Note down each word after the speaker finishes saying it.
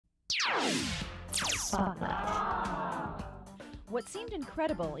Spotlight. What seemed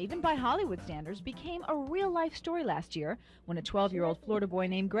incredible, even by Hollywood standards, became a real-life story last year when a 12-year-old Florida boy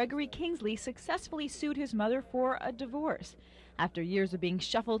named Gregory Kingsley successfully sued his mother for a divorce. After years of being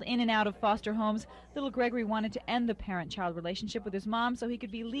shuffled in and out of foster homes, little Gregory wanted to end the parent-child relationship with his mom so he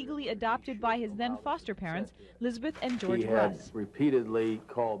could be legally adopted by his then foster parents, Lizabeth and George Russ. He had repeatedly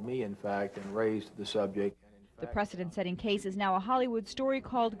called me, in fact, and raised the subject. The precedent-setting case is now a Hollywood story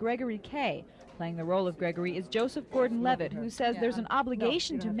called Gregory K. Playing the role of Gregory is Joseph Gordon-Levitt, who says there's an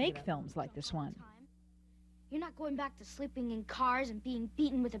obligation to make films like this one. You're not going back to sleeping in cars and being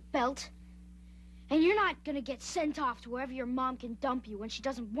beaten with a belt. And you're not going to get sent off to wherever your mom can dump you when she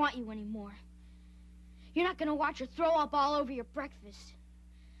doesn't want you anymore. You're not going to watch her throw up all over your breakfast.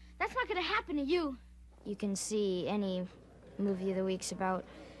 That's not going to happen to you. You can see any movie of the week's about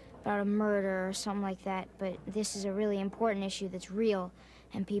a murder or something like that, but this is a really important issue that's real,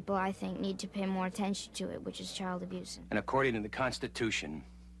 and people, I think, need to pay more attention to it, which is child abuse. And according to the Constitution,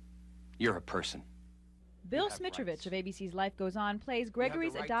 you're a person. Bill Smitrovich of ABC's Life Goes On plays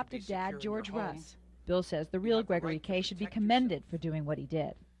Gregory's adopted dad, George Russ. Bill says the real Gregory K. should be commended for doing what he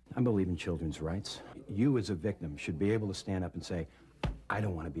did. I believe in children's rights. You, as a victim, should be able to stand up and say, I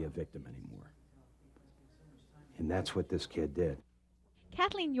don't want to be a victim anymore. And that's what this kid did.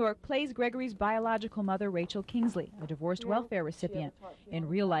 Kathleen York plays Gregory's biological mother, Rachel Kingsley, a divorced welfare recipient. In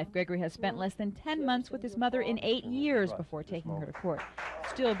real life, Gregory has spent less than 10 months with his mother in 8 years before taking her to court.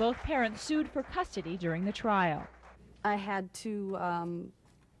 Still, both parents sued for custody during the trial. I had to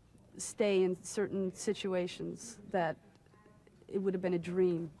stay in certain situations that it would have been a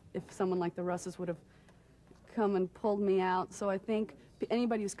dream if someone like the Russes would have come and pulled me out. So I think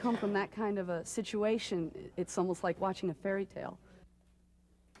anybody who's come from that kind of a situation, it's almost like watching a fairy tale.